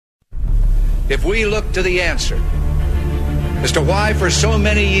if we look to the answer as to why for so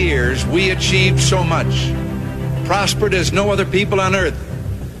many years we achieved so much, prospered as no other people on earth,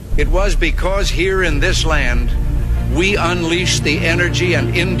 it was because here in this land we unleashed the energy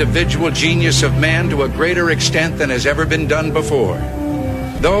and individual genius of man to a greater extent than has ever been done before.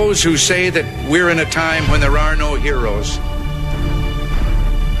 Those who say that we're in a time when there are no heroes,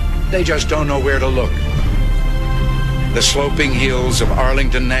 they just don't know where to look. The sloping hills of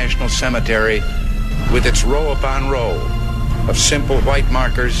Arlington National Cemetery, with its row upon row of simple white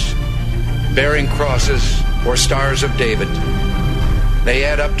markers bearing crosses or stars of David, they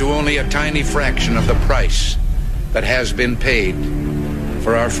add up to only a tiny fraction of the price that has been paid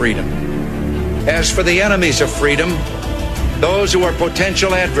for our freedom. As for the enemies of freedom, those who are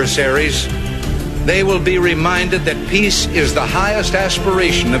potential adversaries, they will be reminded that peace is the highest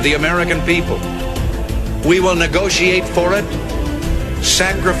aspiration of the American people. We will negotiate for it,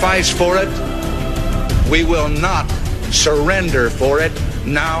 sacrifice for it. We will not surrender for it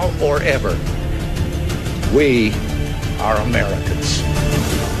now or ever. We are Americans.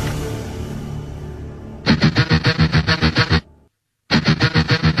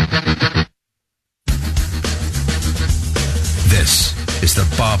 This is the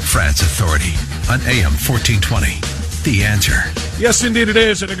Bob Frantz Authority on AM 1420. The Answer. Yes, indeed it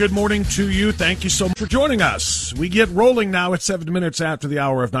is, and a good morning to you. Thank you so much for joining us. We get rolling now at 7 minutes after the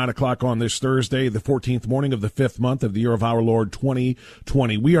hour of 9 o'clock on this Thursday, the 14th morning of the 5th month of the year of our Lord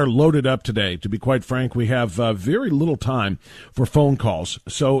 2020. We are loaded up today. To be quite frank, we have very little time for phone calls.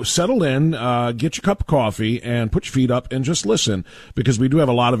 So settle in, get your cup of coffee, and put your feet up and just listen, because we do have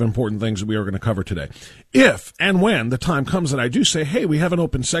a lot of important things that we are going to cover today. If and when the time comes that I do say, hey, we have an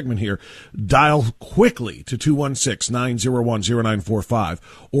open segment here, dial quickly to 216-901-0945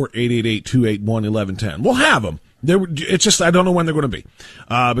 or 888-281-1110. We'll have them. It's just I don't know when they're going to be,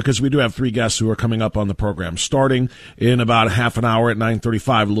 because we do have three guests who are coming up on the program, starting in about a half an hour at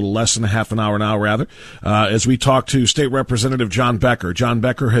 9:35, a little less than a half an hour now, rather, as we talk to State Representative John Becker. John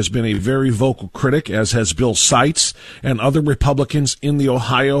Becker has been a very vocal critic, as has Bill Seitz and other Republicans in the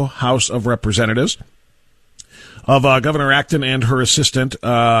Ohio House of Representatives, of Governor Acton and her assistant,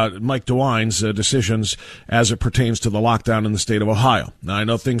 Mike DeWine's decisions as it pertains to the lockdown in the state of Ohio. Now, I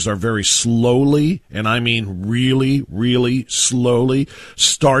know things are very slowly, and I mean really, really slowly,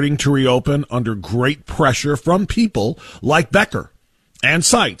 starting to reopen under great pressure from people like Becker and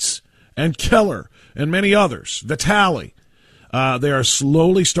Seitz and Keller and many others, Vitale. They are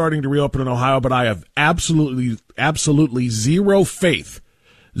slowly starting to reopen in Ohio, but I have absolutely zero faith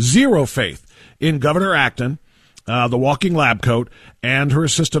in Governor Acton, the walking lab coat, and her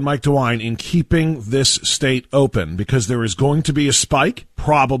assistant Mike DeWine in keeping this state open, because there is going to be a spike,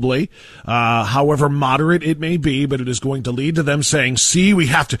 probably, however moderate it may be, but it is going to lead to them saying, see, we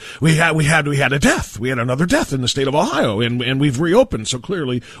had a death. We had another death in the state of Ohio, and we've reopened, so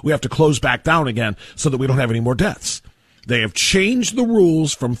clearly we have to close back down again so that we don't have any more deaths. They have changed the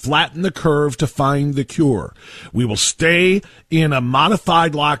rules from flatten the curve to find the cure. We will stay in a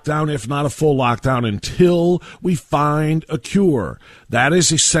modified lockdown, if not a full lockdown, until we find a cure. That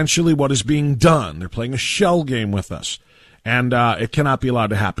is essentially what is being done. They're playing a shell game with us, and it cannot be allowed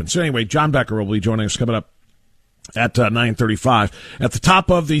to happen. So anyway, John Becker will be joining us coming up at 9:35. At the top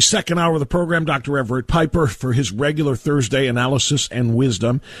of the second hour of the program, Dr. Everett Piper for his regular Thursday analysis and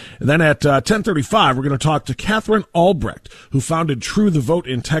wisdom. And then at 10:35, we're going to talk to Catherine Albrecht, who founded True the Vote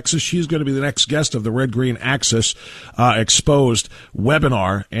in Texas. She's going to be the next guest of the Red Green Axis Exposed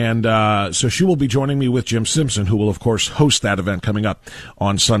webinar. And so she will be joining me with Jim Simpson, who will, of course, host that event coming up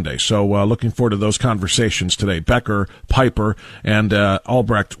on Sunday. So looking forward to those conversations today. Becker, Piper, and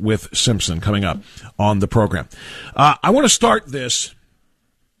Albrecht with Simpson coming up on the program. I want to start this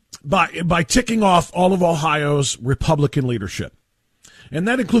by ticking off all of Ohio's Republican leadership. And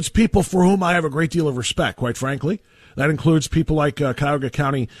that includes people for whom I have a great deal of respect, quite frankly. That includes people like Cuyahoga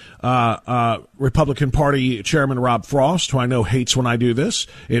County Republican Party Chairman Rob Frost, who I know hates when I do this.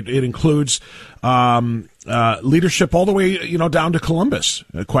 It includes leadership all the way, down to Columbus,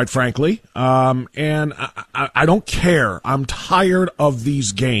 quite frankly. And I don't care. I'm tired of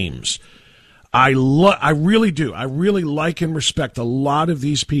these games. I really do. I really like and respect a lot of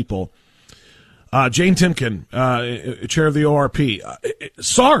these people. Jane Timken, chair of the ORP.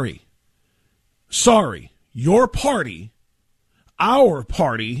 Sorry. Your party, our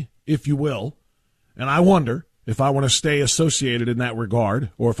party, if you will, and I wonder if I want to stay associated in that regard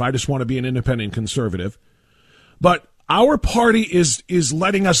or if I just want to be an independent conservative, but our party is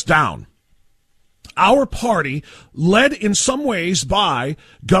letting us down. Our party, led in some ways by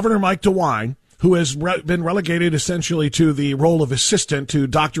Governor Mike DeWine, who has been relegated essentially to the role of assistant to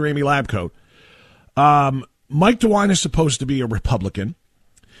Dr. Amy Labcoat, Mike DeWine is supposed to be a Republican.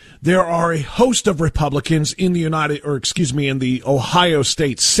 There are a host of Republicans in the in the Ohio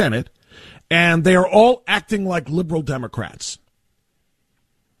State Senate, and they are all acting like liberal Democrats.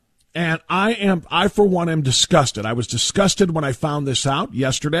 And I for one am disgusted. I was disgusted when I found this out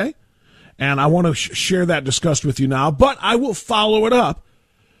yesterday, and I want to share that disgust with you now, but I will follow it up,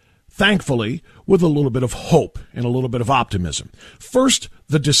 thankfully, with a little bit of hope and a little bit of optimism. First,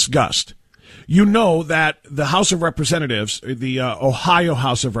 the disgust. You know that the House of Representatives, the Ohio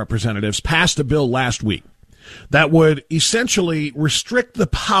House of Representatives, passed a bill last week that would essentially restrict the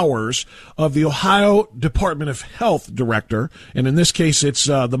powers of the Ohio Department of Health director, and in this case it's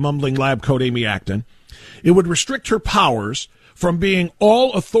the mumbling lab coat Amy Acton. It would restrict her powers from being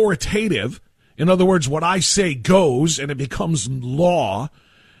all authoritative. In other words, what I say goes, and it becomes law,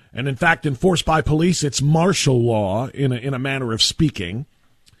 and in fact enforced by police. It's martial law in a manner of speaking.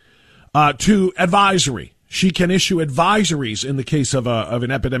 To advisory. She can issue advisories in the case of an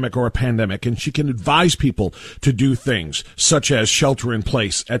epidemic or a pandemic, and she can advise people to do things such as shelter in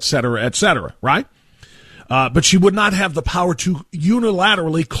place, et cetera, right? But she would not have the power to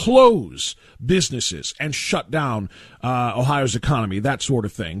unilaterally close businesses and shut down Ohio's economy, that sort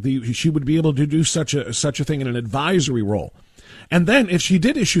of thing. She would be able to do such a thing in an advisory role. And then if she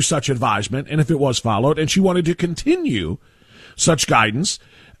did issue such advisement, and if it was followed, and she wanted to continue such guidance,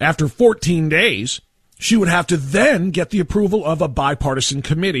 after 14 days, she would have to then get the approval of a bipartisan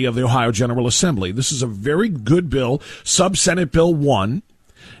committee of the Ohio General Assembly. This is a very good bill, Sub-Senate Bill 1,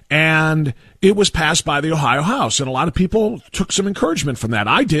 and it was passed by the Ohio House. And a lot of people took some encouragement from that.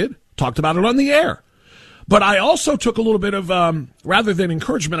 I did, talked about it on the air. But I also took a little bit of, rather than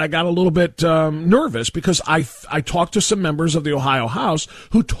encouragement, I got a little bit nervous because I talked to some members of the Ohio House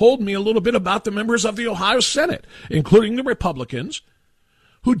who told me a little bit about the members of the Ohio Senate, including the Republicans,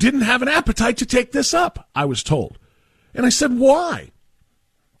 who didn't have an appetite to take this up, I was told. And I said, why?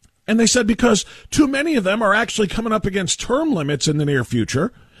 And they said because too many of them are actually coming up against term limits in the near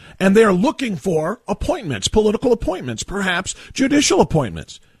future, and they're looking for appointments, political appointments, perhaps judicial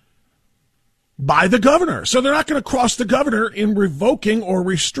appointments by the governor. So they're not going to cross the governor in revoking or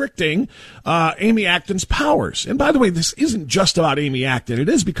restricting Amy Acton's powers. And by the way, this isn't just about Amy Acton. It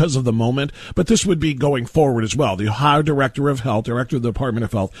is because of the moment, but this would be going forward as well. The Ohio Director of the Department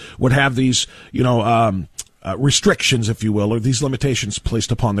of Health, would have these, restrictions, if you will, or these limitations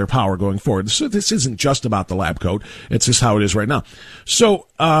placed upon their power going forward. So this isn't just about the lab coat. It's just how it is right now. So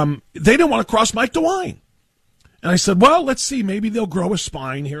they didn't want to cross Mike DeWine. And I said, well, let's see. Maybe they'll grow a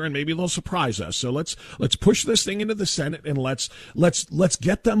spine here, and maybe they'll surprise us. So let's push this thing into the Senate, and let's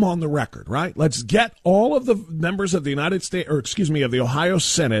get them on the record, right? Let's get all of the members of the of the Ohio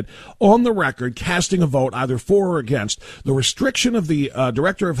Senate on the record, casting a vote either for or against the restriction of the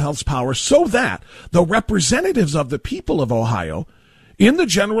Director of Health's power, so that the representatives of the people of Ohio in the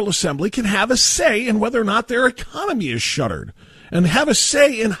General Assembly can have a say in whether or not their economy is shuttered, and have a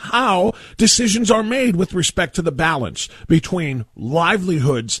say in how decisions are made with respect to the balance between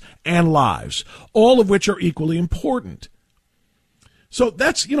livelihoods and lives, all of which are equally important. So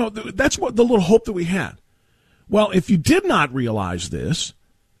that's what the little hope that we had. Well, if you did not realize this,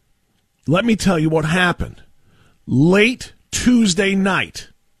 let me tell you what happened. Late Tuesday night,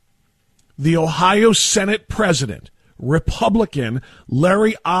 the Ohio Senate President, Republican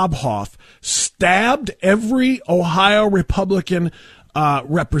Larry Obhoff, stabbed every Ohio Republican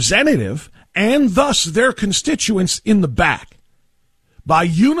representative and thus their constituents in the back by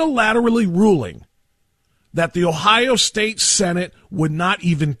unilaterally ruling that the Ohio State Senate would not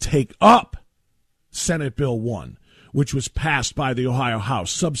even take up Senate Bill 1, which was passed by the Ohio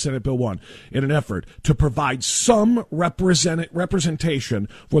House, Sub-Senate Bill 1, in an effort to provide some representation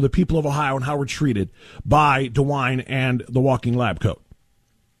for the people of Ohio and how we're treated by DeWine and the walking lab coat.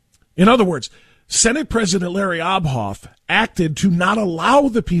 In other words, Senate President Larry Obhoff acted to not allow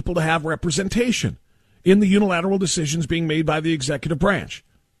the people to have representation in the unilateral decisions being made by the executive branch.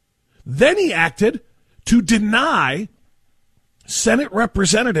 Then he acted to deny Senate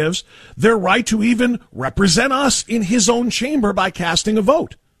representatives their right to even represent us in his own chamber by casting a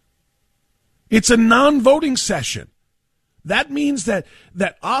vote. It's a non-voting session. That means that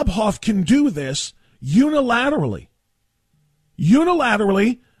Obhoff can do this unilaterally.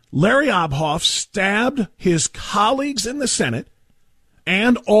 Unilaterally, Larry Obhoff stabbed his colleagues in the Senate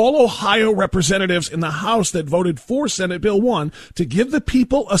and all Ohio representatives in the House that voted for Senate Bill 1 to give the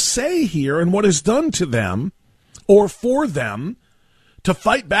people a say here in what is done to them or for them to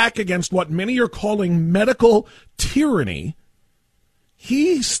fight back against what many are calling medical tyranny.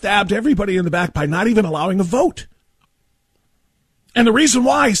 He stabbed everybody in the back by not even allowing a vote. And the reason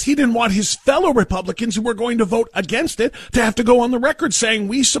why is he didn't want his fellow Republicans who were going to vote against it to have to go on the record saying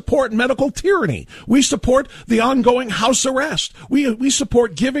we support medical tyranny. We support the ongoing house arrest. We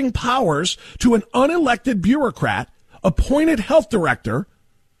support giving powers to an unelected bureaucrat, appointed health director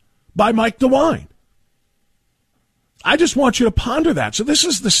by Mike DeWine. I just want you to ponder that. So this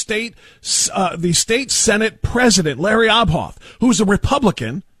is the state Senate president, Larry Obhoff, who's a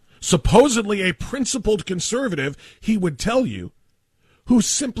Republican, supposedly a principled conservative, he would tell you, who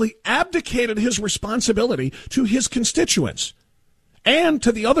simply abdicated his responsibility to his constituents and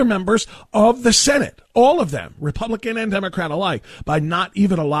to the other members of the Senate, all of them, Republican and Democrat alike, by not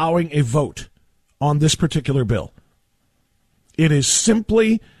even allowing a vote on this particular bill. It is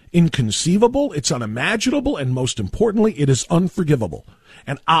simply inconceivable, it's unimaginable, and most importantly, it is unforgivable.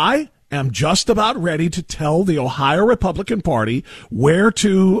 And I am just about ready to tell the Ohio Republican Party where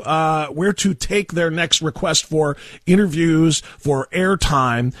to take their next request for interviews, for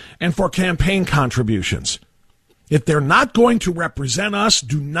airtime, and for campaign contributions. If they're not going to represent us,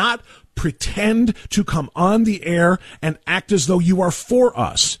 do not pretend to come on the air and act as though you are for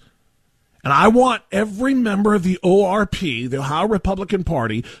us. And I want every member of the ORP, the Ohio Republican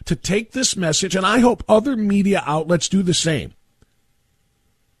Party, to take this message, and I hope other media outlets do the same.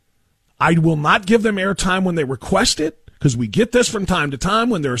 I will not give them airtime when they request it, because we get this from time to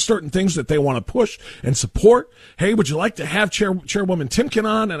time when there are certain things that they want to push and support. Hey, would you like to have Chairwoman Timken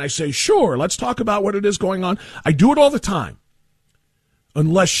on? And I say, sure, let's talk about what it is going on. I do it all the time.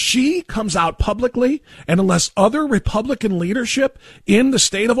 Unless she comes out publicly and unless other Republican leadership in the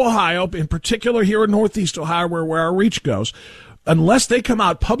state of Ohio, in particular here in Northeast Ohio where our reach goes, unless they come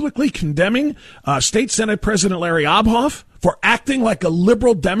out publicly condemning State Senate President Larry Obhoff for acting like a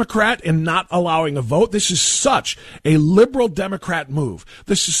liberal Democrat and not allowing a vote. This is such a liberal Democrat move.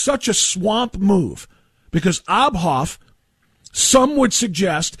 This is such a swamp move because Obhoff, some would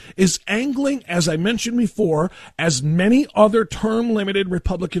suggest, is angling, as I mentioned before, as many other term-limited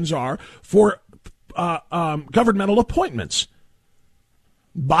Republicans are, for governmental appointments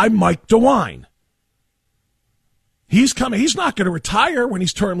by Mike DeWine. He's coming. He's not going to retire when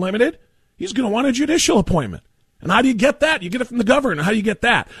he's term-limited. He's going to want a judicial appointment. And how do you get that? You get it from the governor. How do you get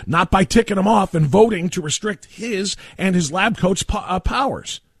that? Not by ticking him off and voting to restrict his and his lab coat's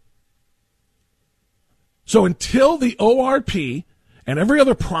powers. So until the ORP and every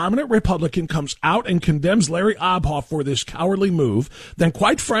other prominent Republican comes out and condemns Larry Obhoff for this cowardly move, then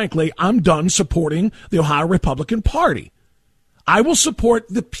quite frankly, I'm done supporting the Ohio Republican Party. I will support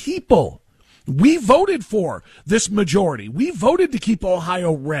the people. We voted for this majority. We voted to keep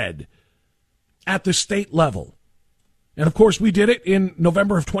Ohio red at the state level. And, of course, we did it in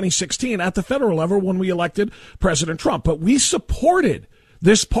November of 2016 at the federal level when we elected President Trump. But we supported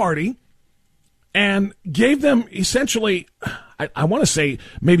this party and gave them essentially, I want to say,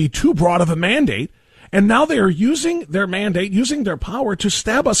 maybe too broad of a mandate. And now they are using their mandate, using their power to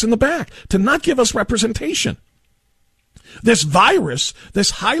stab us in the back, to not give us representation. This virus,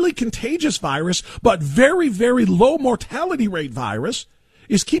 this highly contagious virus, but very, very low mortality rate virus,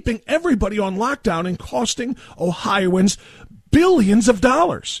 is keeping everybody on lockdown and costing Ohioans billions of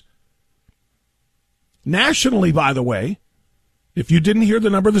dollars. Nationally, by the way, if you didn't hear the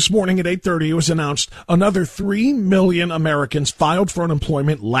number this morning at 8:30, it was announced another 3 million Americans filed for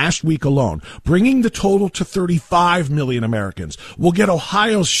unemployment last week alone, bringing the total to 35 million Americans. We'll get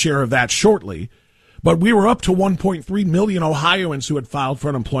Ohio's share of that shortly, but we were up to 1.3 million Ohioans who had filed for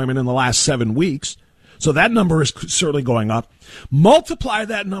unemployment in the last 7 weeks. So that number is certainly going up. Multiply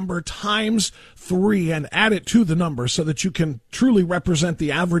that number times 3 and add it to the number so that you can truly represent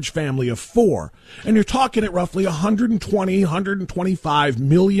the average family of 4. And you're talking at roughly 120, 125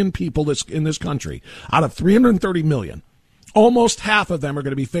 million people in this country out of 330 million. Almost half of them are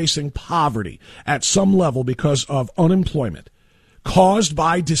going to be facing poverty at some level because of unemployment caused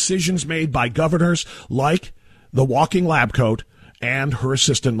by decisions made by governors like the walking lab coat and her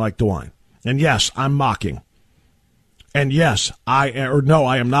assistant Mike DeWine. And yes, I'm mocking. And yes, I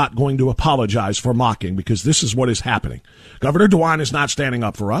am not going to apologize for mocking because this is what is happening. Governor DeWine is not standing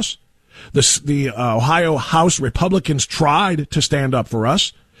up for us. The Ohio House Republicans tried to stand up for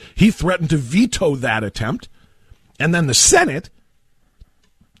us. He threatened to veto that attempt. And then the Senate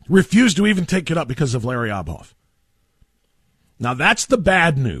refused to even take it up because of Larry Obhoff. Now, that's the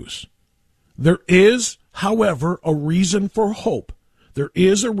bad news. There is, however, a reason for hope. There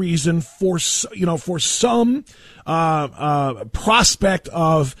is a reason for some prospect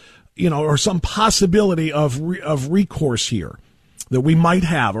of, or some possibility of recourse here that we might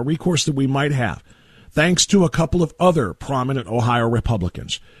have, a recourse that we might have, thanks to a couple of other prominent Ohio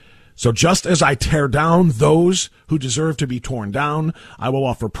Republicans. So just as I tear down those who deserve to be torn down, I will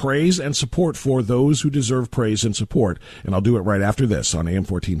offer praise and support for those who deserve praise and support. And I'll do it right after this on AM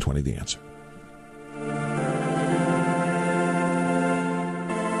 1420, The Answer.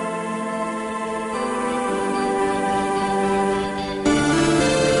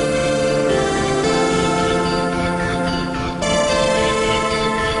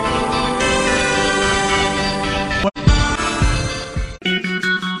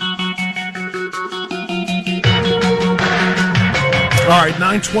 All right,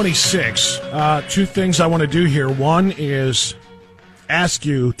 9:26. Two things I want to do here. One is ask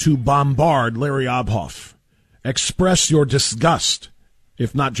you to bombard Larry Obhoff. Express your disgust,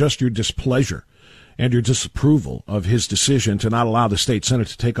 if not just your displeasure, and your disapproval of his decision to not allow the state Senate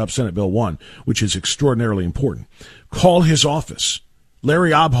to take up Senate Bill 1, which is extraordinarily important. Call his office.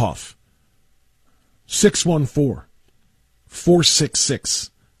 Larry Obhoff,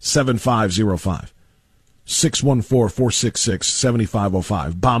 614-466-7505.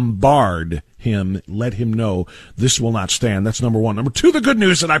 614-466-7505. Bombard him. Let him know this will not stand. That's number one. Number two, the good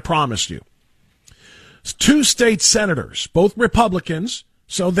news that I promised you. 2 state senators, both Republicans,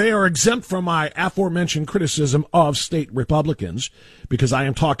 so they are exempt from my aforementioned criticism of state Republicans, because I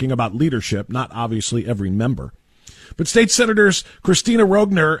am talking about leadership, not obviously every member. But state senators Christina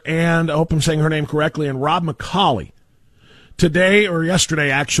Rogner and, I hope I'm saying her name correctly, and Rob McCauley, today, or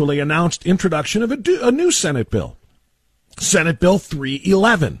yesterday actually, announced introduction of a new Senate bill, Senate Bill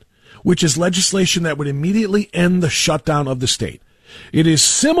 311, which is legislation that would immediately end the shutdown of the state. It is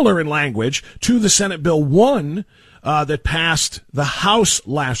similar in language to the Senate Bill 1 that passed the House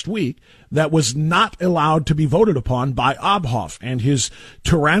last week that was not allowed to be voted upon by Obhoff and his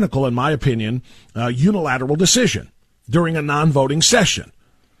tyrannical, in my opinion, unilateral decision during a non-voting session.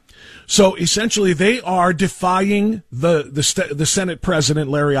 So essentially, they are defying the Senate President,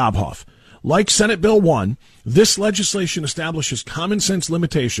 Larry Obhoff. Like Senate Bill 1, this legislation establishes common sense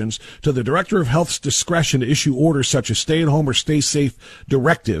limitations to the Director of Health's discretion to issue orders such as stay-at-home or stay-safe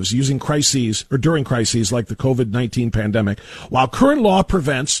directives using crises or during crises like the COVID-19 pandemic, while current law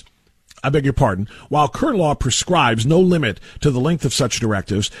prescribes no limit to the length of such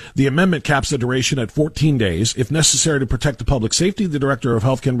directives. The amendment caps the duration at 14 days. If necessary to protect the public safety, the Director of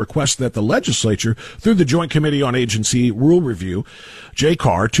Health can request that the legislature, through the Joint Committee on Agency Rule Review,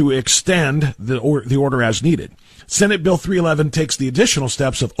 JCAR, to extend the order as needed. Senate Bill 311 takes the additional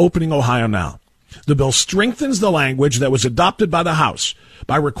steps of opening Ohio now. The bill strengthens the language that was adopted by the House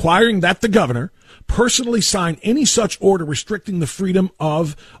by requiring that the governor personally sign any such order restricting the freedom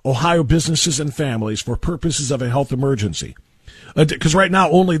of Ohio businesses and families for purposes of a health emergency. Because right now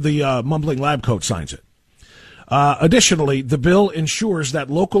only the mumbling lab coat signs it. Additionally, the bill ensures that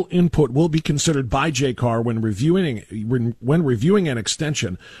local input will be considered by JCAR when reviewing an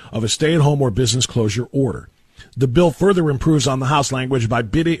extension of a stay-at-home or business closure order. The bill further improves on the House language by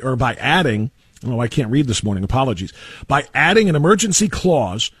adding, oh, I can't read this morning, apologies, by adding an emergency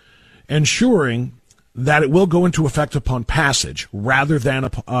clause ensuring that it will go into effect upon passage rather than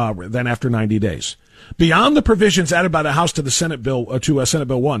after 90 days. Beyond the provisions added by the House to the Senate Bill Senate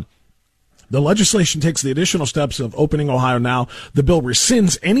Bill 1, the legislation takes the additional steps of opening Ohio now. The bill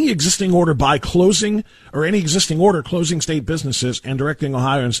rescinds any existing order closing state businesses and directing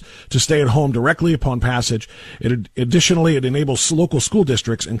Ohioans to stay at home directly upon passage. Additionally, it enables local school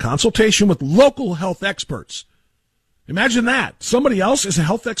districts, in consultation with local health experts. Imagine that. Somebody else is a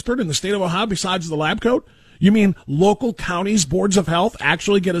health expert in the state of Ohio besides the lab coat? You mean local counties, boards of health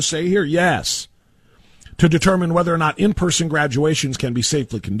actually get a say here? Yes. To determine whether or not in-person graduations can be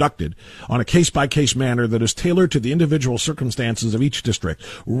safely conducted on a case-by-case manner that is tailored to the individual circumstances of each district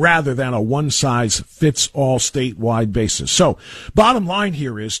rather than a one-size-fits-all statewide basis. So, bottom line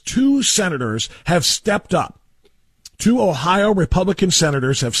here is 2 senators have stepped up. 2 Ohio Republican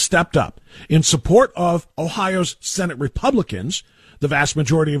senators have stepped up in support of Ohio's Senate Republicans, the vast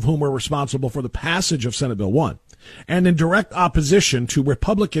majority of whom were responsible for the passage of Senate Bill 1, and in direct opposition to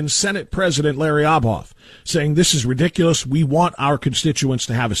Republican Senate President Larry Obhoff, saying this is ridiculous. We want our constituents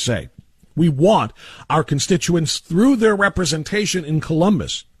to have a say. We want our constituents, through their representation in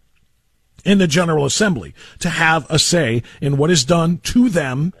Columbus, in the General Assembly, to have a say in what is done to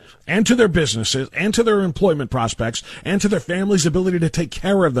them and to their businesses and to their employment prospects and to their families' ability to take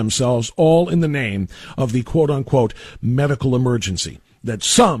care of themselves, all in the name of the quote-unquote medical emergency that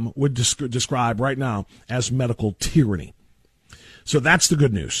some would describe right now as medical tyranny. So that's the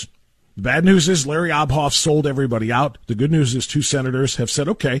good news. The bad news is Larry Obhoff sold everybody out. The good news is 2 senators have said,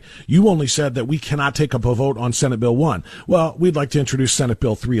 okay, you only said that we cannot take up a vote on Senate Bill 1. Well, we'd like to introduce Senate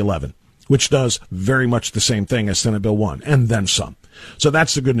Bill 311. which does very much the same thing as Senate Bill 1, and then some. So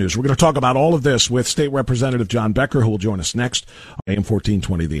that's the good news. We're going to talk about all of this with State Representative John Becker, who will join us next on AM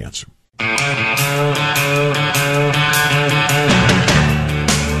 1420, The Answer.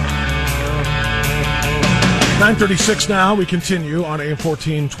 9:36 now. We continue on AM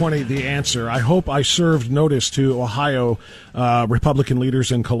 1420, The Answer. I hope I served notice to Ohio Republican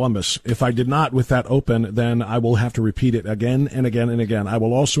leaders in Columbus. If I did not with that open, then I will have to repeat it again and again and again. I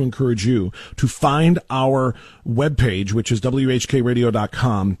will also encourage you to find our webpage, which is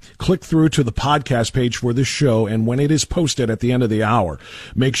WHKradio.com. Click through to the podcast page for this show, and when it is posted at the end of the hour,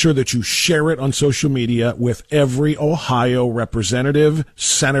 make sure that you share it on social media with every Ohio representative,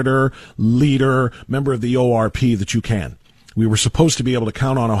 senator, leader, member of the ORP that you can. We were supposed to be able to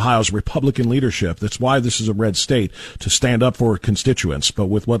count on Ohio's Republican leadership. That's why this is a red state, to stand up for constituents. But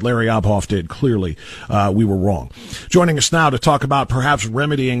with what Larry Obhoff did, clearly we were wrong. Joining us now to talk about perhaps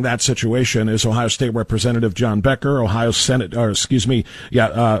remedying that situation is Ohio State Representative John Becker, Ohio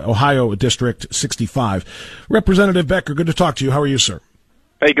District 65. Representative Becker, good to talk to you. How are you, sir?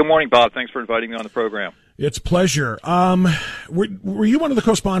 Hey, good morning, Bob. Thanks for inviting me on the program. It's a pleasure. Were you one of the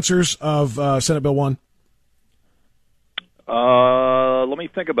co-sponsors of Senate Bill 1? Let me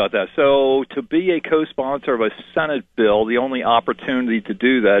think about that. So to be a co-sponsor of a Senate bill, the only opportunity to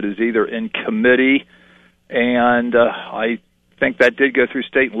do that is either in committee, and I think that did go through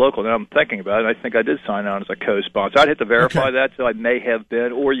state and local. Now I'm thinking about it. I think I did sign on as a co-sponsor. I'd have to verify that, so I may have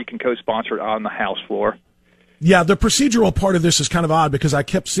been, or you can co-sponsor it on the House floor. Yeah, the procedural part of this is kind of odd because I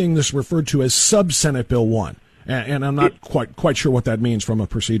kept seeing this referred to as Sub-Senate Bill 1, and I'm not quite sure what that means from a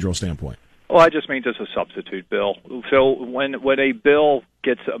procedural standpoint. Well, I just mean just a substitute bill. So when a bill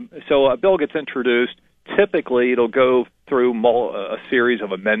gets introduced, typically it'll go through a series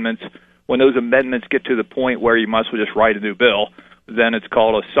of amendments. When those amendments get to the point where you must just write a new bill, then it's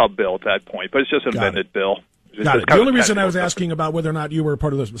called a sub bill at that point. But it's just an amended bill. Got it. The only reason I was asking about whether or not you were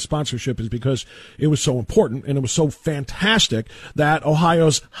part of the sponsorship is because it was so important and it was so fantastic that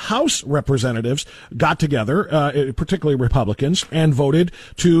Ohio's House representatives got together, particularly Republicans, and voted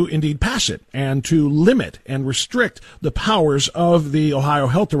to indeed pass it and to limit and restrict the powers of the Ohio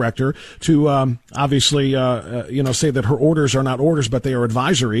Health Director to obviously say that her orders are not orders but they are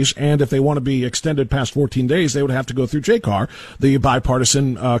advisories, and if they want to be extended past 14 days, they would have to go through JCAR, the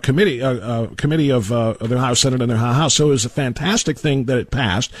bipartisan committee of the Ohio Senate and the House. So it was a fantastic thing that it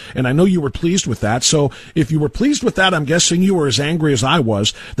passed, and I know you were pleased with that. So if you were pleased with that, I'm guessing you were as angry as I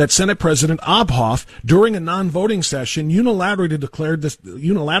was that Senate President Obhoff, during a non-voting session, unilaterally declared this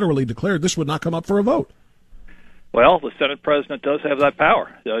would not come up for a vote. Well, the Senate President does have that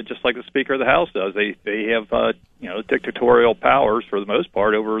power, just like the Speaker of the House does. They have dictatorial powers for the most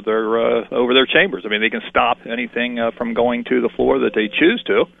part over their chambers. I mean, they can stop anything from going to the floor that they choose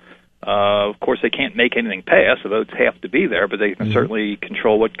to. Of course, they can't make anything pass. The votes have to be there, but they can certainly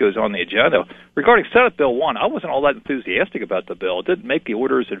control what goes on the agenda. Regarding Senate Bill 1, I wasn't all that enthusiastic about the bill. It didn't make the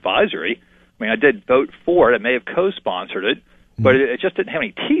orders advisory. I mean, I did vote for it. I may have co-sponsored it, but it just didn't have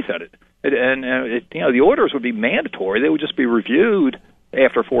any teeth in it. The orders would be mandatory. They would just be reviewed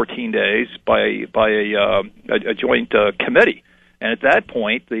after 14 days by a joint committee. And at that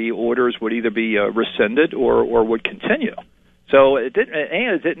point, the orders would either be rescinded or would continue. So it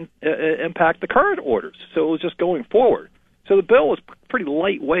didn't impact the current orders. So it was just going forward. So the bill was pretty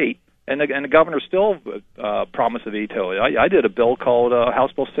lightweight, and the governor still promised to veto it. I did a bill called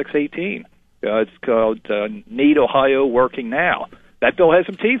House Bill 618. It's called Need Ohio Working Now. That bill has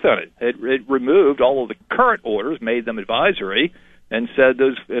some teeth in it. It removed all of the current orders, made them advisory, and said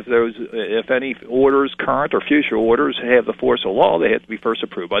if any orders, current or future orders, have the force of law, they have to be first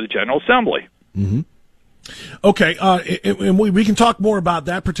approved by the General Assembly. Mm-hmm. Okay, and we can talk more about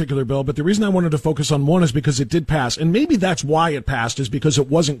that particular bill, but the reason I wanted to focus on one is because it did pass, and maybe that's why it passed, is because it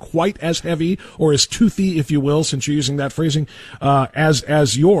wasn't quite as heavy or as toothy, if you will, since you're using that phrasing,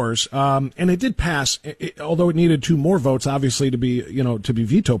 as yours. And it did pass, although it needed 2 more votes, obviously, to be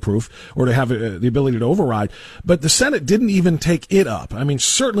veto-proof or to have the ability to override. But the Senate didn't even take it up. I mean,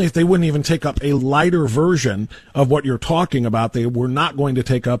 certainly if they wouldn't even take up a lighter version of what you're talking about, they were not going to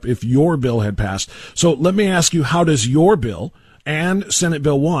take up if your bill had passed. So let me ask you, how does your bill and Senate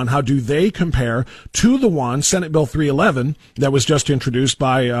Bill 1, how do they compare to the one, Senate Bill 311, that was just introduced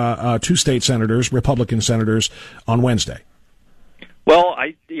by 2 state senators, Republican senators, on Wednesday? Well,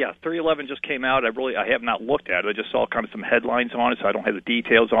 311 just came out. I have not looked at it. I just saw kind of some headlines on it, so I don't have the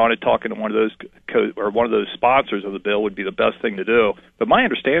details on it. Talking to one of those sponsors of the bill would be the best thing to do. But my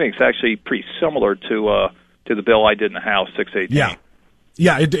understanding is actually pretty similar to the bill I did in the House, 618. Yeah.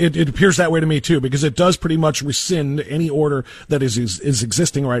 Yeah, it appears that way to me, too, because it does pretty much rescind any order that is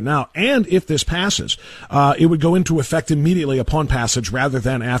existing right now. And if this passes, it would go into effect immediately upon passage rather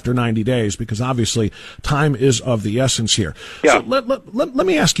than after 90 days, because obviously time is of the essence here. Yeah. So let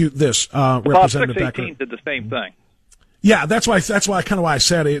me ask you this, Representative Bob, Becker. 618 did the same thing. Yeah, that's why I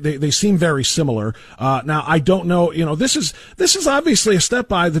said it. They seem very similar. Now I don't know, this is obviously a step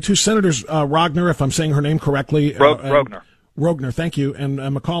by the two senators, Rogner, if I'm saying her name correctly. Rogner, thank you, and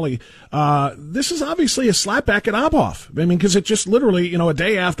Macaulay. This is obviously a slapback at Obhoff. I mean, because it just literally, a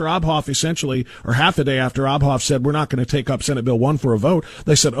day after Obhoff, essentially, or half a day after Obhoff said, we're not going to take up Senate Bill 1 for a vote,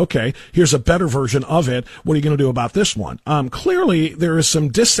 they said, okay, here's a better version of it. What are you going to do about this one? Clearly, there is some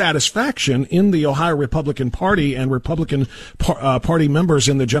dissatisfaction in the Ohio Republican Party and Republican Party members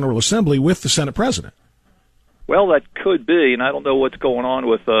in the General Assembly with the Senate president. Well, that could be, and I don't know what's going on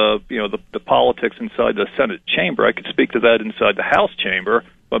with the politics inside the Senate chamber. I could speak to that inside the House chamber,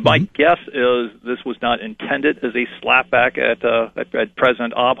 but my guess is this was not intended as a slapback at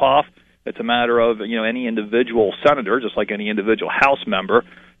President Obhoff. It's a matter of any individual senator, just like any individual House member,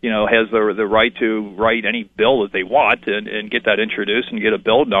 has the right to write any bill that they want and get that introduced and get a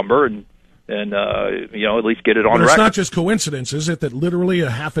bill number and at least get it on record. It's not just coincidence, is it, that literally a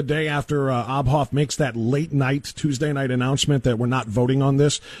half a day after Obhoff makes that late night, Tuesday night announcement that we're not voting on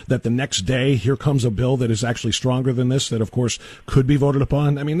this, that the next day here comes a bill that is actually stronger than this, that of course could be voted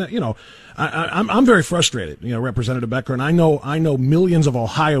upon? I mean, I'm very frustrated, Representative Becker, and I know millions of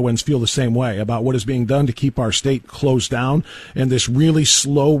Ohioans feel the same way about what is being done to keep our state closed down, and this really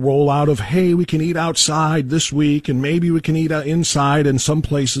slow rollout of, hey, we can eat outside this week, and maybe we can eat inside in some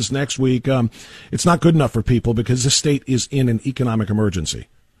places next week. It's not good enough for people because the state is in an economic emergency.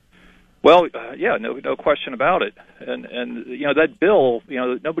 Well, no question about it. And that bill,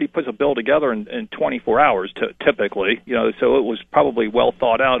 nobody puts a bill together in 24 hours typically, so it was probably well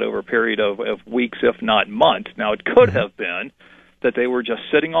thought out over a period of weeks, if not months. Now, it could have been that they were just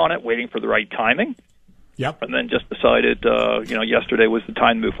sitting on it, waiting for the right timing. Yep. And then just decided, yesterday was the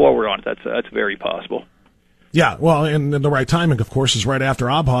time to move forward on it. That's very possible. Yeah, well, and the right timing, of course, is right after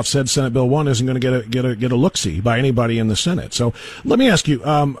Obhoff said Senate Bill 1 isn't going to get a look-see by anybody in the Senate. So let me ask you,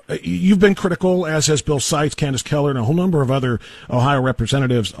 you've been critical, as has Bill Seitz, Candace Keller, and a whole number of other Ohio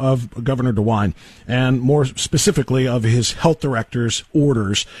representatives of Governor DeWine, and more specifically of his health director's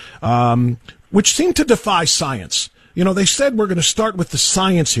orders, which seem to defy science. They said we're going to start with the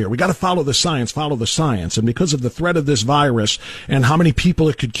science here. We got to follow the science. And because of the threat of this virus and how many people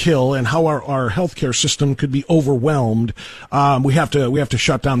it could kill and how our healthcare system could be overwhelmed, we have to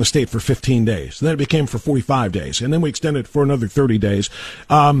shut down the state for 15 days. And then it became for 45 days. And then we extended it for another 30 days.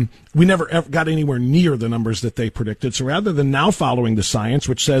 We never ever got anywhere near the numbers that they predicted. So rather than now following the science,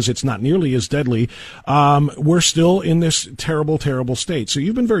 which says it's not nearly as deadly, we're still in this terrible, terrible state. So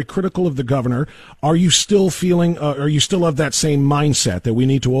you've been very critical of the governor. Are you still feeling, are you still of that same mindset that we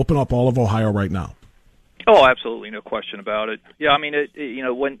need to open up all of Ohio right now? Oh, absolutely, no question about it. Yeah, I mean,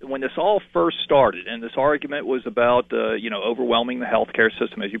 when this all first started, and this argument was about, overwhelming the healthcare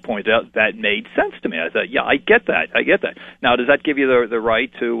system, as you pointed out, that made sense to me. I thought, yeah, I get that. Now, does that give you the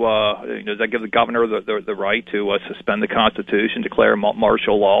right to, does that give the governor the right to suspend the Constitution, declare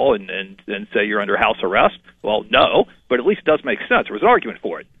martial law, and say you're under house arrest? Well, no, but at least it does make sense. There was an argument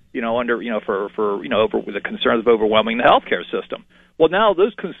for it, over the concerns of overwhelming the healthcare system. Well, now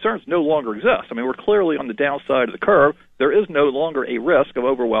those concerns no longer exist. I mean, we're clearly on the downside of the curve. There is no longer a risk of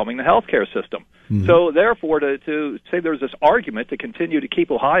overwhelming the healthcare system. Mm-hmm. So, therefore, to say there's this argument to continue to keep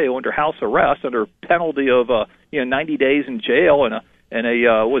Ohio under house arrest under penalty of 90 days in jail and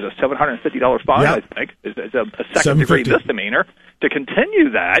a what was a $750 fine, yeah. I think, is a second-degree misdemeanor. To continue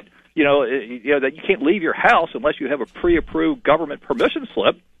that, that you can't leave your house unless you have a pre-approved government permission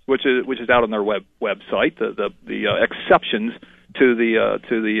slip, which is out on their website. The exceptions to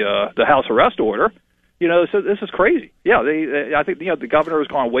the house arrest order. So this is crazy. Yeah, I think the governor has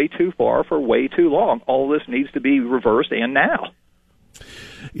gone way too far for way too long. All this needs to be reversed, and now.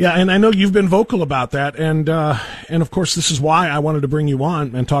 Yeah, and I know you've been vocal about that, and of course this is why I wanted to bring you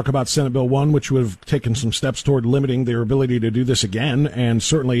on and talk about Senate Bill 1, which would have taken some steps toward limiting their ability to do this again, and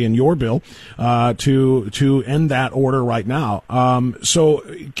certainly in your bill to end that order right now. So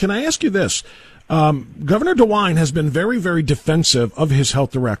can I ask you this? Governor DeWine has been very, very defensive of his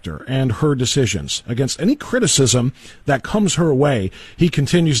health director and her decisions. Against any criticism that comes her way, he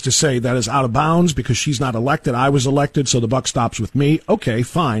continues to say that is out of bounds because she's not elected. I was elected, so the buck stops with me. Okay,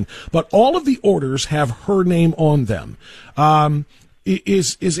 fine. But all of the orders have her name on them.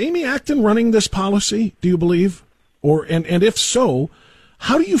 Is Amy Acton running this policy, do you believe? And if so,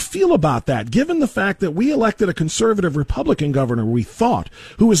 How do you feel about that, given the fact that we elected a conservative Republican governor, we thought,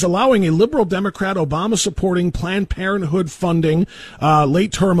 who is allowing a liberal Democrat, Obama-supporting, Planned Parenthood funding,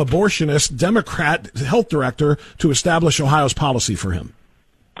 late-term abortionist Democrat health director to establish Ohio's policy for him?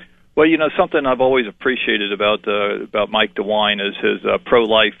 Well, something I've always appreciated about Mike DeWine is his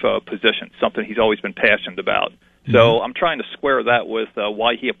pro-life position, something he's always been passionate about. So I'm trying to square that with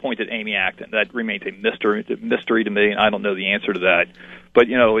why he appointed Amy Acton. That remains a mystery to me, and I don't know the answer to that. But,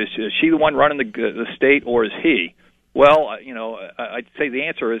 is she the one running the state, or is he? Well, I'd say the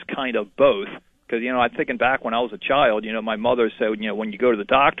answer is kind of both. Because, I'm thinking back when I was a child, my mother said, when you go to the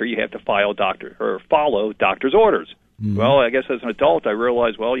doctor, you have to follow doctor's orders. Mm-hmm. Well, I guess as an adult, I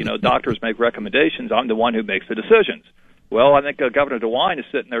realized, doctors make recommendations. I'm the one who makes the decisions. Well, I think Governor DeWine is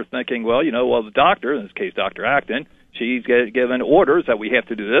sitting there thinking, the doctor, in this case Dr. Acton, she's given orders that we have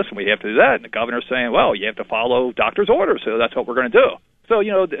to do this and we have to do that. And the governor's saying, you have to follow doctor's orders, so that's what we're going to do. So,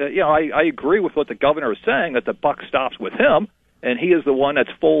 I agree with what the governor is saying, that the buck stops with him, and he is the one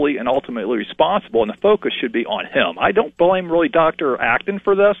that's fully and ultimately responsible, and the focus should be on him. I don't blame really Dr. Acton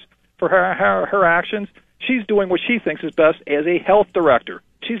for this, for her actions. She's doing what she thinks is best as a health director.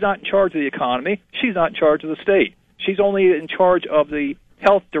 She's not in charge of the economy. She's not in charge of the state. She's only in charge of the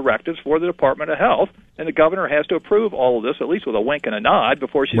health directives for the Department of Health, and the governor has to approve all of this, at least with a wink and a nod,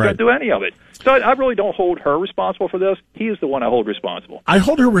 before she's going to do any of it. So I really don't hold her responsible for this. He's the one I hold responsible. I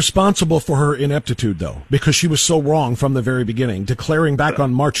hold her responsible for her ineptitude, though, because she was so wrong from the very beginning, declaring back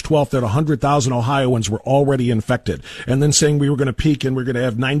on March 12th that 100,000 Ohioans were already infected, and then saying we were going to peak and we're going to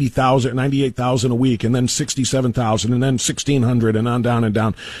have 98,000 a week, and then 67,000, and then 1,600, and on down and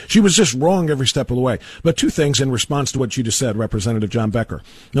down. She was just wrong every step of the way. But two things in response to what you just said, Representative John Becker.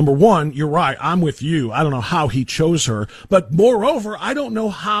 Number one, you're right. I'm with you. I don't know how he chose her, but moreover, I don't know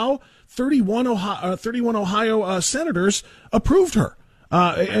how 31 Ohio senators approved her.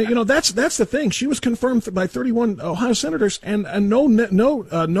 That's the thing. She was confirmed by 31 Ohio senators and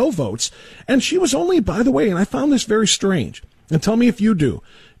no votes. And she was only, by the way, and I found this very strange, and tell me if you do,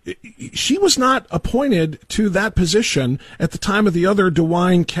 she was not appointed to that position at the time of the other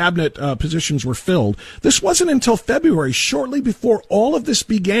DeWine cabinet positions were filled. This wasn't until February, shortly before all of this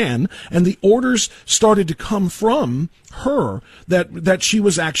began, and the orders started to come from her that she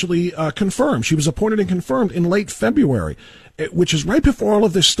was actually confirmed. She was appointed and confirmed in late February, which is right before all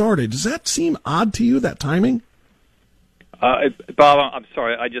of this started. Does that seem odd to you, that timing? Bob, I'm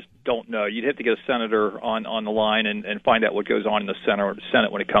sorry, I just don't know. You'd have to get a senator on the line and find out what goes on in the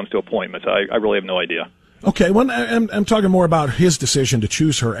Senate when it comes to appointments. I really have no idea. Okay, well, I'm talking more about his decision to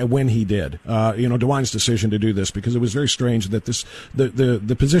choose her and when he did. DeWine's decision to do this, because it was very strange that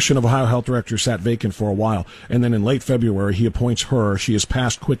the position of Ohio Health Director sat vacant for a while, and then in late February he appoints her. She is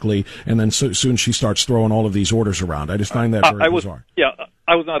passed quickly, and then soon she starts throwing all of these orders around. I just find that very bizarre. Yeah,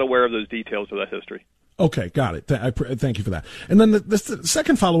 I was not aware of those details of that history. Okay, got it. Thank you for that. And then the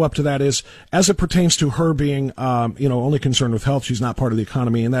second follow-up to that is, as it pertains to her being, only concerned with health, she's not part of the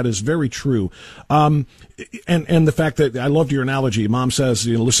economy, and that is very true. And the fact that, I loved your analogy. Mom says,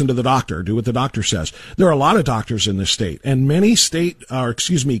 listen to the doctor, do what the doctor says. There are a lot of doctors in this state, and many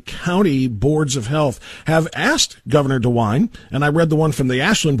county boards of health have asked Governor DeWine, and I read the one from the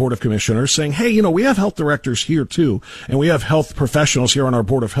Ashland Board of Commissioners saying, hey, we have health directors here too, and we have health professionals here on our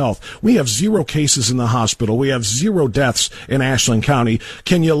Board of Health. We have 0 cases in the hospital. We have 0 deaths in Ashland County.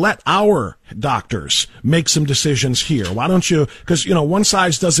 Can you let our doctors make some decisions here? Why don't you? Because, one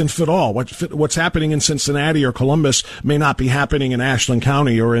size doesn't fit all. What's happening in Cincinnati or Columbus may not be happening in Ashland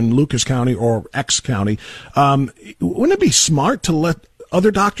County or in Lucas County or X County. Wouldn't it be smart to let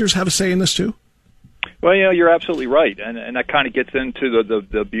other doctors have a say in this too? Well, you're absolutely right. And that kind of gets into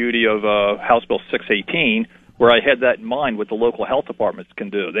the beauty of House Bill 618, where I had that in mind, what the local health departments can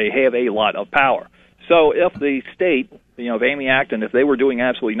do. They have a lot of power. So if the state, if Amy Acton, if they were doing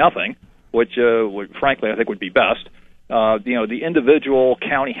absolutely nothing, which frankly I think would be best, the individual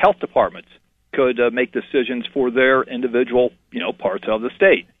county health departments could make decisions for their individual, parts of the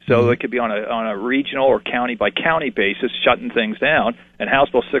state. So it could be on a regional or county by county basis, shutting things down. And House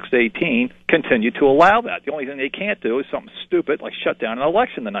Bill 618 continued to allow that. The only thing they can't do is something stupid like shut down an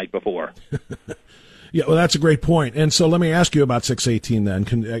election the night before. Yeah, well, that's a great point. And so let me ask you about 618 then,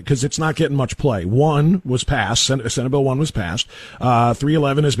 because it's not getting much play. 1 was passed. Senate Bill 1 was passed.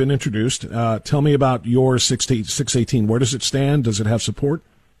 311 has been introduced. Tell me about your 618. Where does it stand? Does it have support?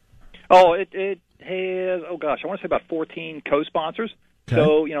 Oh, it has, I want to say about 14 co-sponsors. Okay.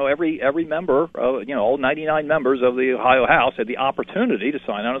 So, every member, all 99 members of the Ohio House had the opportunity to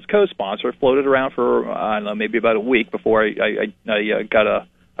sign on as co-sponsor. It floated around for, maybe about a week before I got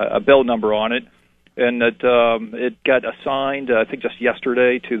a bill number on it. and that it got assigned, I think, just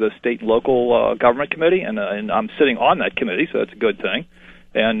yesterday to the state and local government committee, and I'm sitting on that committee, so that's a good thing.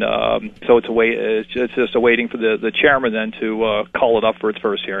 And so it's just awaiting for the chairman then to call it up for its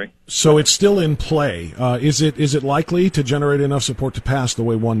first hearing. So it's still in play. Is it likely to generate enough support to pass the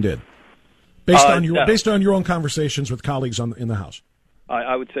way one did, based on your own conversations with colleagues in the House?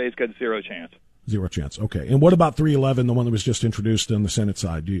 I would say it's got zero chance. Zero chance. Okay. And what about 311, the one that was just introduced on the Senate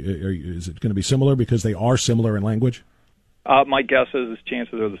side? Is it going to be similar because they are similar in language? My guess is its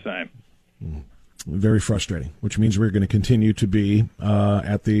chances are the same. Very frustrating, which means we're going to continue to be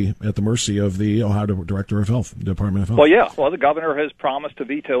at the mercy of the Ohio Director of Health, Department of Health. Well, yeah. Well, the governor has promised to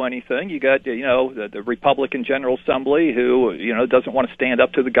veto anything. You got, the Republican General Assembly who, doesn't want to stand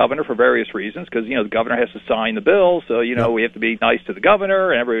up to the governor for various reasons because, the governor has to sign the bill. So, we have to be nice to the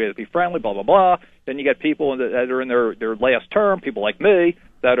governor and everybody has to be friendly, blah, blah, blah. Then you got people that are in their last term, people like me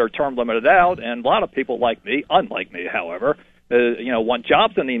that are term limited out, and a lot of people like me, unlike me, however, want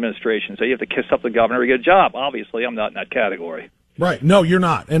jobs in the administration, so you have to kiss up the governor to get a job. Obviously, I'm not in that category. Right. No, you're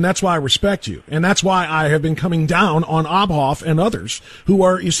not. And that's why I respect you. And that's why I have been coming down on Obhoff and others who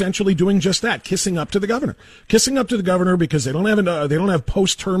are essentially doing just that, kissing up to the governor. Kissing up to the governor because they don't have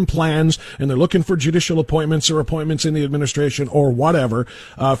post-term plans and they're looking for judicial appointments or appointments in the administration or whatever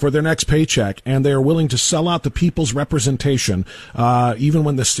for their next paycheck. And they are willing to sell out the people's representation even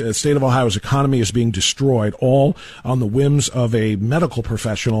when the state of Ohio's economy is being destroyed, all on the whims of a medical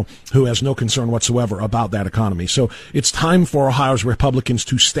professional who has no concern whatsoever about that economy. So it's time for Ohio's Republicans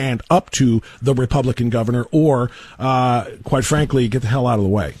to stand up to the Republican governor or, quite frankly, get the hell out of the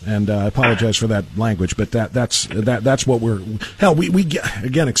way. And I apologize for that language, but that's what we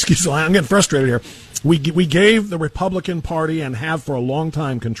again, excuse me, I'm getting frustrated here. We gave the Republican Party and have for a long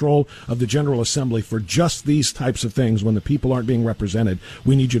time control of the General Assembly for just these types of things. When the people aren't being represented,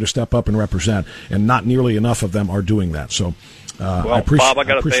 we need you to step up and represent, and not nearly enough of them are doing that. So I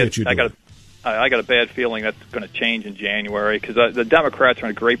appreciate you doing it. I got a bad feeling that's going to change in January because the Democrats are in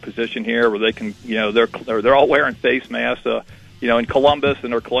a great position here where they can, they're all wearing face masks, in Columbus,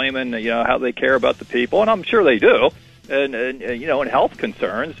 and they're claiming, how they care about the people, and I'm sure they do, and in health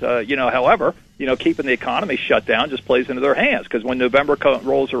concerns, however, keeping the economy shut down just plays into their hands because when November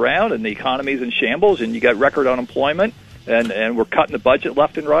rolls around and the economy's in shambles and you got record unemployment and we're cutting the budget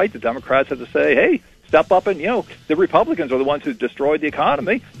left and right, the Democrats have to say, hey, step up and, the Republicans are the ones who destroyed the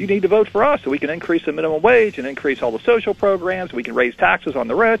economy. You need to vote for us so we can increase the minimum wage and increase all the social programs. We can raise taxes on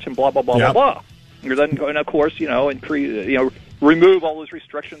the rich and blah, blah, blah, blah, blah. And of course, increase, remove all those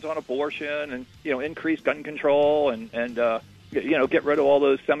restrictions on abortion and, increase gun control and get rid of all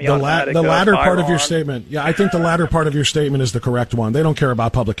those semi-automatic the latter part firearms. of your statement. Yeah, I think the latter part of your statement is the correct one. They don't care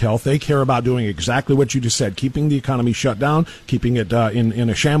about public health. They care about doing exactly what you just said, keeping the economy shut down, keeping it in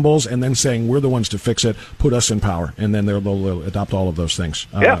a shambles, and then saying we're the ones to fix it, put us in power, and then they'll adopt all of those things.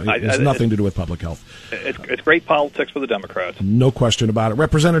 It's nothing to do with public health. It's great politics for the Democrats. No question about it.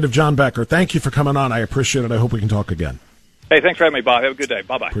 Representative John Becker, thank you for coming on. I appreciate it. I hope we can talk again. Hey, thanks for having me, Bob. Have a good day.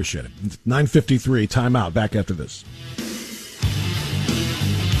 Bye-bye. Appreciate it. 9:53, time out. Back after this.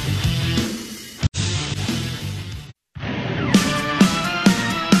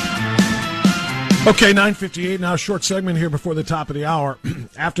 Okay, 9:58 now, short segment here before the top of the hour.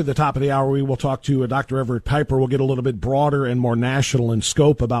 After the top of the hour, we will talk to Dr. Everett Piper. We'll get a little bit broader and more national in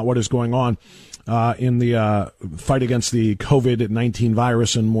scope about what is going on in the fight against the COVID-19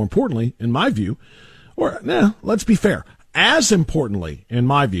 virus, and more importantly, in my view, let's be fair, as importantly, in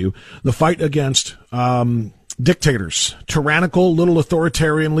my view, the fight against dictators, tyrannical little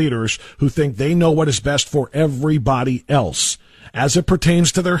authoritarian leaders who think they know what is best for everybody else, as it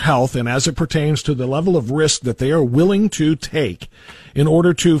pertains to their health and as it pertains to the level of risk that they are willing to take in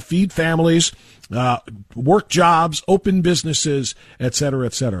order to feed families, work jobs, open businesses, et cetera,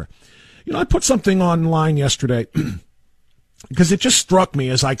 et cetera. I put something online yesterday because it just struck me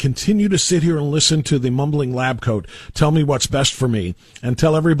as I continue to sit here and listen to the mumbling lab coat tell me what's best for me and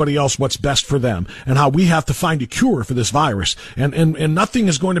tell everybody else what's best for them and how we have to find a cure for this virus. And nothing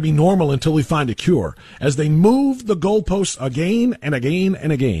is going to be normal until we find a cure. As they move the goalposts again and again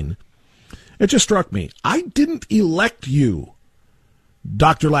and again, it just struck me. I didn't elect you,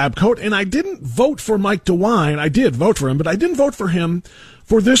 Dr. Labcoat, and I didn't vote for Mike DeWine. I did vote for him, but I didn't vote for him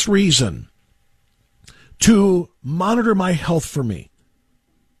for this reason: to monitor my health for me.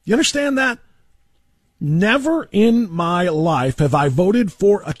 You understand that? Never in my life have I voted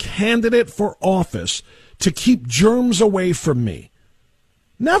for a candidate for office to keep germs away from me.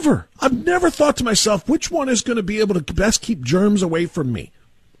 Never. I've never thought to myself, which one is going to be able to best keep germs away from me?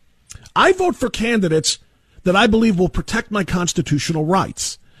 I vote for candidates that I believe will protect my constitutional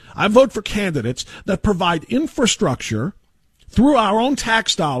rights. I vote for candidates that provide infrastructure through our own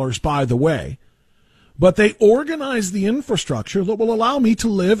tax dollars, by the way, but they organize the infrastructure that will allow me to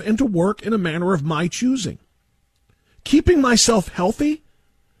live and to work in a manner of my choosing. Keeping myself healthy,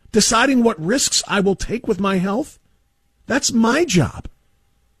 deciding what risks I will take with my health, that's my job.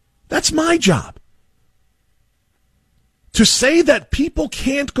 That's my job. To say that people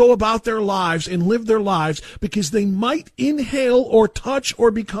can't go about their lives and live their lives because they might inhale or touch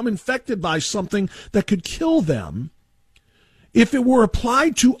or become infected by something that could kill them, if it were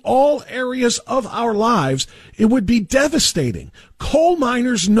applied to all areas of our lives, it would be devastating. Coal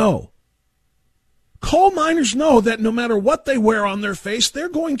miners know. Coal miners know that no matter what they wear on their face, they're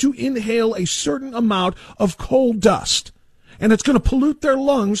going to inhale a certain amount of coal dust. And it's going to pollute their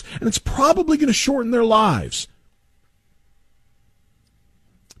lungs, and it's probably going to shorten their lives.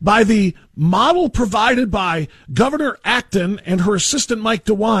 By the model provided by Governor Acton and her assistant Mike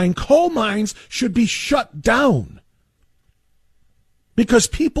DeWine, coal mines should be shut down. Because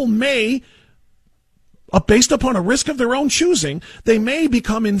people may, based upon a risk of their own choosing, they may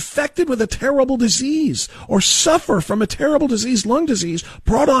become infected with a terrible disease or suffer from a terrible disease, lung disease,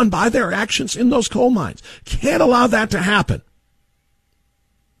 brought on by their actions in those coal mines. Can't allow that to happen.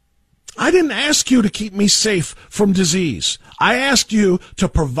 I didn't ask you to keep me safe from disease. I asked you to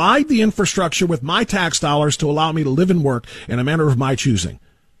provide the infrastructure with my tax dollars to allow me to live and work in a manner of my choosing.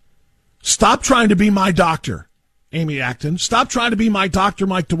 Stop trying to be my doctor, Amy Acton. Stop trying to be my Dr.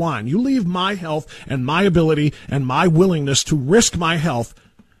 Mike DeWine. You leave my health and my ability and my willingness to risk my health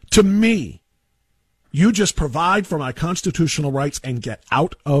to me. You just provide for my constitutional rights and get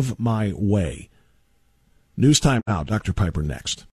out of my way. News time now. Dr. Piper next.